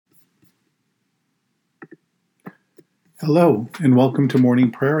Hello, and welcome to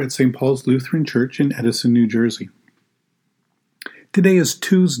morning prayer at St. Paul's Lutheran Church in Edison, New Jersey. Today is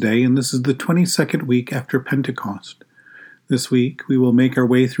Tuesday, and this is the 22nd week after Pentecost. This week, we will make our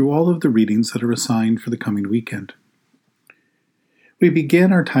way through all of the readings that are assigned for the coming weekend. We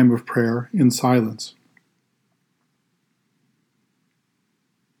begin our time of prayer in silence.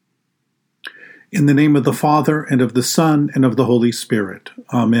 In the name of the Father, and of the Son, and of the Holy Spirit.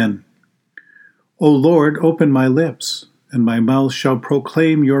 Amen. O Lord, open my lips, and my mouth shall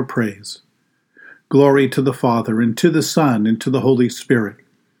proclaim your praise. Glory to the Father, and to the Son, and to the Holy Spirit,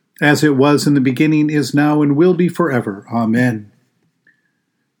 as it was in the beginning, is now, and will be forever. Amen.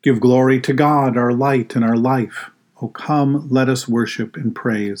 Give glory to God, our light and our life. O come, let us worship and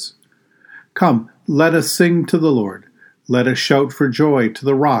praise. Come, let us sing to the Lord. Let us shout for joy to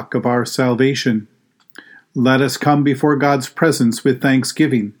the rock of our salvation. Let us come before God's presence with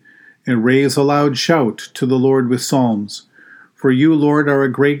thanksgiving, and raise a loud shout to the Lord with psalms. For you, Lord, are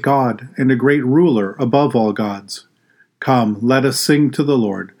a great God, and a great ruler above all gods. Come, let us sing to the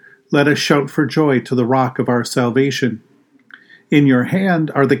Lord. Let us shout for joy to the rock of our salvation. In your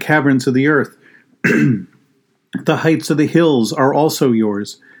hand are the caverns of the earth. The heights of the hills are also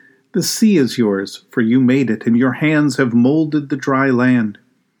yours. The sea is yours, for you made it, and your hands have molded the dry land.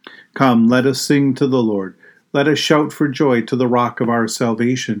 Come, let us sing to the Lord. Let us shout for joy to the rock of our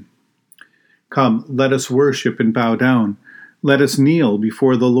salvation. Come, let us worship and bow down. Let us kneel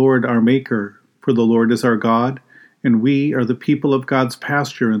before the Lord our Maker, for the Lord is our God, and we are the people of God's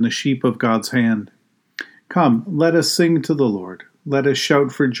pasture and the sheep of God's hand. Come, let us sing to the Lord. Let us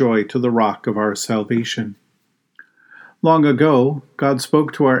shout for joy to the rock of our salvation. Long ago, God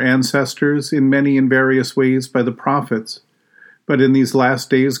spoke to our ancestors in many and various ways by the prophets, but in these last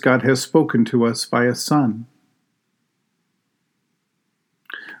days God has spoken to us by a Son.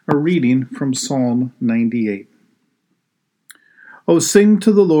 A reading from Psalm 98. O sing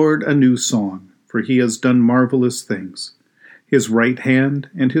to the Lord a new song, for he has done marvelous things. His right hand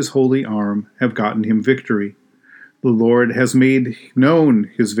and his holy arm have gotten him victory. The Lord has made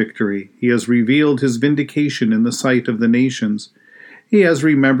known his victory. He has revealed his vindication in the sight of the nations. He has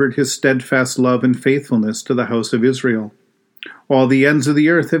remembered his steadfast love and faithfulness to the house of Israel. All the ends of the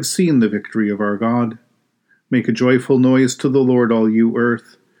earth have seen the victory of our God. Make a joyful noise to the Lord, all you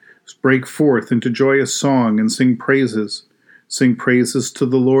earth. Break forth into joyous song and sing praises. Sing praises to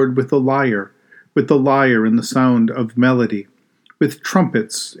the Lord with the lyre and the sound of melody, with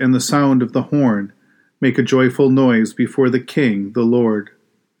trumpets and the sound of the horn. Make a joyful noise before the King, the Lord.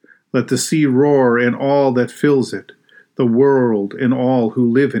 Let the sea roar and all that fills it, the world and all who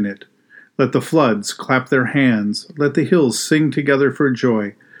live in it. Let the floods clap their hands. Let the hills sing together for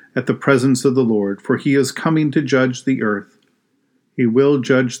joy at the presence of the Lord, for he is coming to judge the earth. He will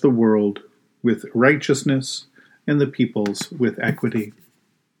judge the world with righteousness and the peoples with equity.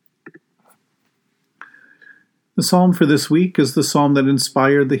 The psalm for this week is the psalm that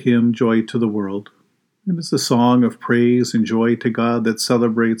inspired the hymn Joy to the World. It is the song of praise and joy to God that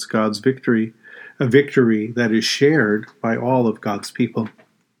celebrates God's victory, a victory that is shared by all of God's people.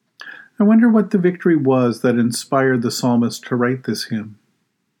 I wonder what the victory was that inspired the psalmist to write this hymn.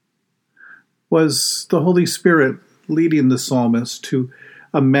 Was the Holy Spirit leading the psalmist to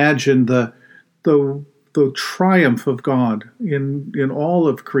imagine the triumph of God in all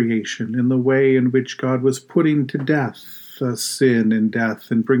of creation, in the way in which God was putting to death sin and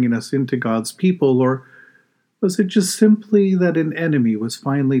death and bringing us into God's people? Or was it just simply that an enemy was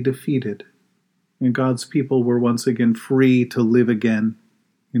finally defeated and God's people were once again free to live again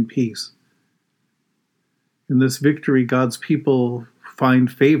in peace? In this victory, God's people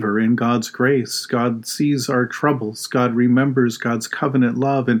find favor in God's grace. God sees our troubles. God remembers God's covenant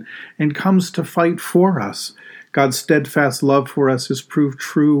love and comes to fight for us. God's steadfast love for us is proved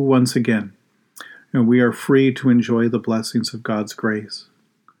true once again, and we are free to enjoy the blessings of God's grace.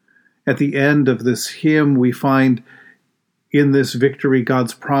 At the end of this hymn, we find in this victory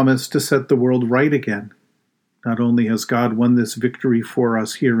God's promise to set the world right again. Not only has God won this victory for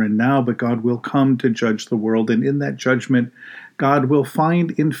us here and now, but God will come to judge the world, and in that judgment, God will find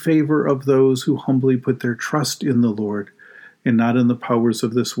in favor of those who humbly put their trust in the Lord, and not in the powers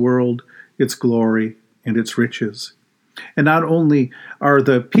of this world, its glory, and its riches. And not only are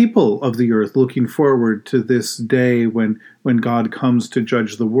the people of the earth looking forward to this day when God comes to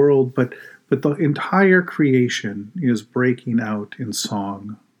judge the world, but the entire creation is breaking out in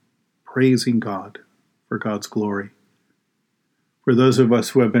song, praising God for God's glory. For those of us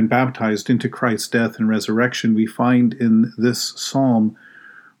who have been baptized into Christ's death and resurrection, we find in this psalm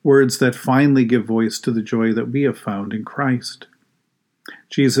words that finally give voice to the joy that we have found in Christ.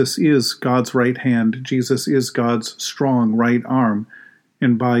 Jesus is God's right hand. Jesus is God's strong right arm.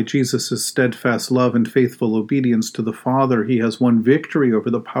 And by Jesus' steadfast love and faithful obedience to the Father, he has won victory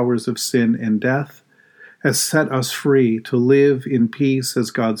over the powers of sin and death, has set us free to live in peace as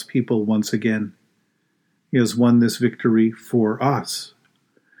God's people once again. He has won this victory for us.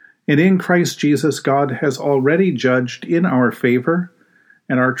 And in Christ Jesus, God has already judged in our favor,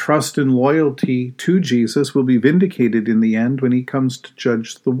 and our trust and loyalty to Jesus will be vindicated in the end when he comes to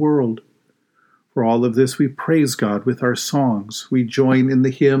judge the world. For all of this, we praise God with our songs. We join in the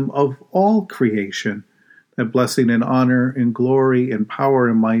hymn of all creation, that blessing and honor and glory and power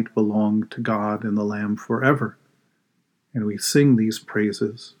and might belong to God and the Lamb forever. And we sing these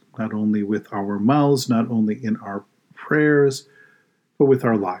praises, not only with our mouths, not only in our prayers, but with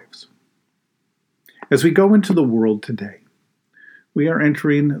our lives. As we go into the world today, we are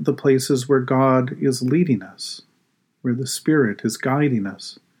entering the places where God is leading us, where the Spirit is guiding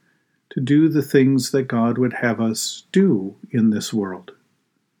us to do the things that God would have us do in this world,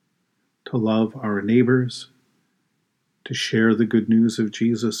 to love our neighbors, to share the good news of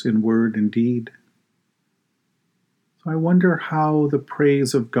Jesus in word and deed. So I wonder how the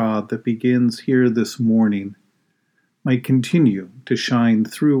praise of God that begins here this morning might continue to shine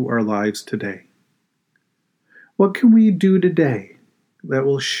through our lives today. What can we do today that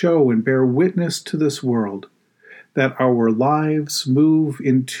will show and bear witness to this world that our lives move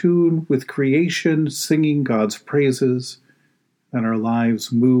in tune with creation, singing God's praises, and our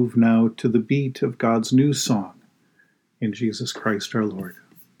lives move now to the beat of God's new song in Jesus Christ our Lord?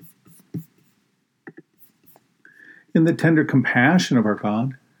 In the tender compassion of our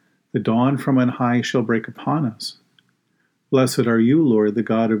God, the dawn from on high shall break upon us. Blessed are you, Lord, the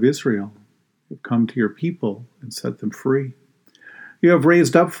God of Israel. You have come to your people and set them free. You have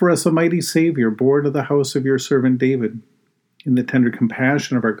raised up for us a mighty Savior, born of the house of your servant David. In the tender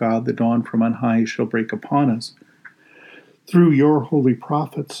compassion of our God, the dawn from on high shall break upon us. Through your holy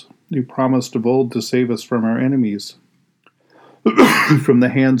prophets, you promised of old to save us from our enemies, from the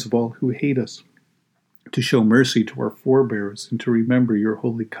hands of all who hate us, to show mercy to our forebears, and to remember your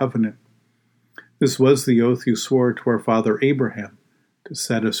holy covenant. This was the oath you swore to our father Abraham, to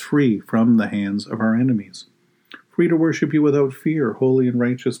set us free from the hands of our enemies, free to worship you without fear, holy and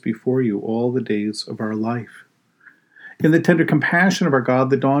righteous before you all the days of our life. In the tender compassion of our God,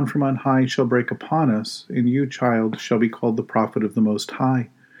 the dawn from on high shall break upon us, and you, child, shall be called the prophet of the Most High,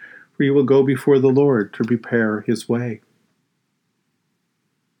 for you will go before the Lord to prepare his way.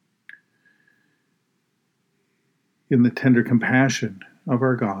 In the tender compassion of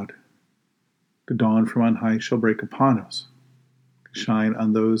our God, the dawn from on high shall break upon us, to shine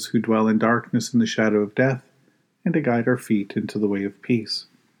on those who dwell in darkness and the shadow of death, and to guide our feet into the way of peace.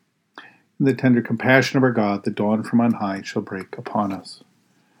 In the tender compassion of our God, the dawn from on high shall break upon us.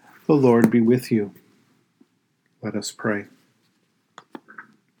 The Lord be with you. Let us pray.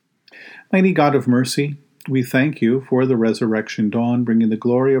 Mighty God of mercy, we thank you for the resurrection dawn, bringing the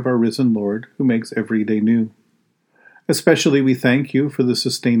glory of our risen Lord, who makes every day new. Especially we thank you for the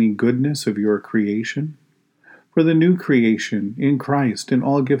sustaining goodness of your creation, for the new creation in Christ and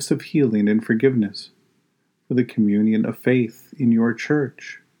all gifts of healing and forgiveness, for the communion of faith in your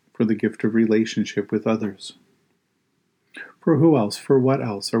church, for the gift of relationship with others. For who else, for what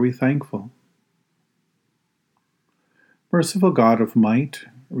else are we thankful? Merciful God of might,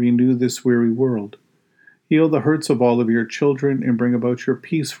 renew this weary world. Heal the hurts of all of your children and bring about your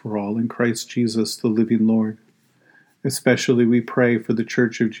peace for all in Christ Jesus, the living Lord. Especially we pray for the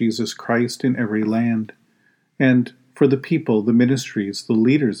Church of Jesus Christ in every land, and for the people, the ministries, the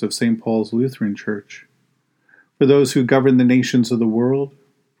leaders of St. Paul's Lutheran Church, for those who govern the nations of the world,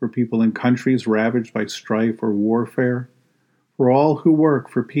 for people in countries ravaged by strife or warfare, for all who work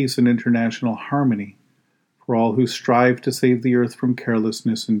for peace and international harmony, for all who strive to save the earth from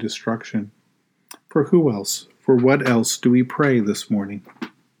carelessness and destruction. For who else, for what else do we pray this morning?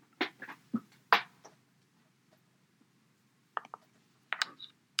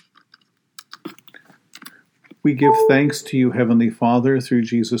 We give thanks to you, Heavenly Father, through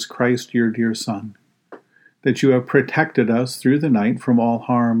Jesus Christ, your dear Son, that you have protected us through the night from all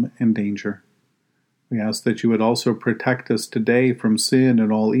harm and danger. We ask that you would also protect us today from sin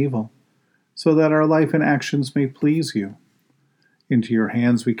and all evil, so that our life and actions may please you. Into your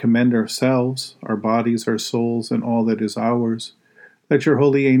hands we commend ourselves, our bodies, our souls, and all that is ours. Let your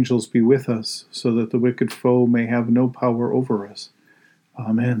holy angels be with us, so that the wicked foe may have no power over us.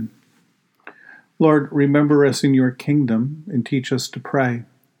 Amen. Lord, remember us in your kingdom and teach us to pray.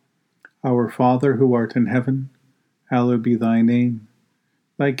 Our Father, who art in heaven, hallowed be thy name.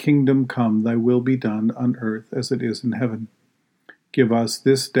 Thy kingdom come, thy will be done on earth as it is in heaven. Give us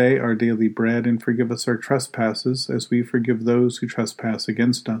this day our daily bread, and forgive us our trespasses, as we forgive those who trespass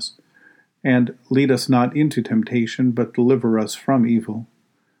against us. And lead us not into temptation, but deliver us from evil.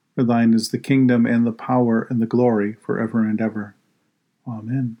 For thine is the kingdom, and the power, and the glory, forever and ever.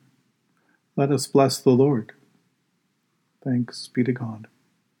 Amen. Let us bless the Lord. Thanks be to God.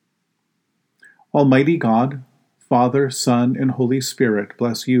 Almighty God, Father, Son, and Holy Spirit,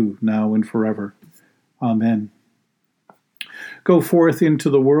 bless you now and forever. Amen. Go forth into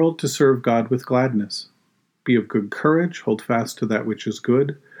the world to serve God with gladness. Be of good courage, hold fast to that which is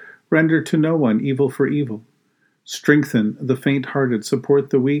good, render to no one evil for evil. Strengthen the faint-hearted, support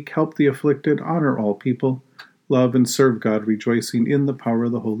the weak, help the afflicted, honor all people, love and serve God, rejoicing in the power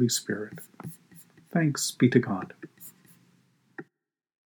of the Holy Spirit. Thanks be to God.